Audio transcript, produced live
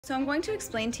So I'm going to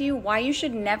explain to you why you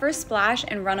should never splash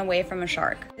and run away from a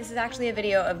shark. This is actually a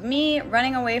video of me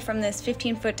running away from this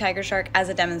 15-foot tiger shark as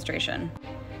a demonstration.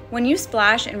 When you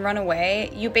splash and run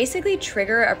away, you basically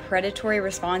trigger a predatory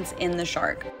response in the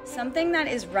shark. Something that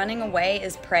is running away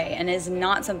is prey and is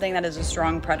not something that is a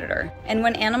strong predator. And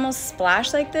when animals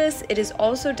splash like this, it is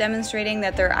also demonstrating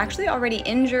that they're actually already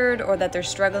injured or that they're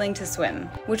struggling to swim,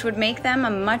 which would make them a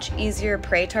much easier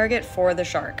prey target for the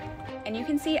shark. And you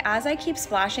can see as I keep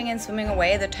splashing and swimming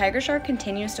away, the tiger shark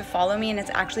continues to follow me and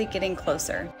it's actually getting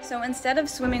closer. So instead of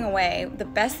swimming away, the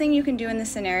best thing you can do in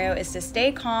this scenario is to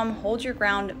stay calm, hold your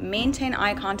ground, maintain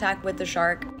eye contact with the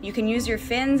shark. You can use your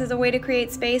fins as a way to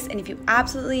create space, and if you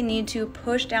absolutely need to,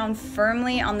 push down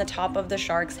firmly on the top of the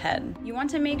shark's head. You want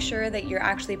to make sure that you're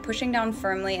actually pushing down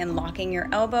firmly and locking your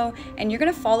elbow, and you're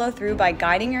going to follow through by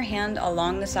guiding your hand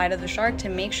along the side of the shark to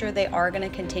make sure they are going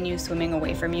to continue swimming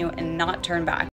away from you and not turn back.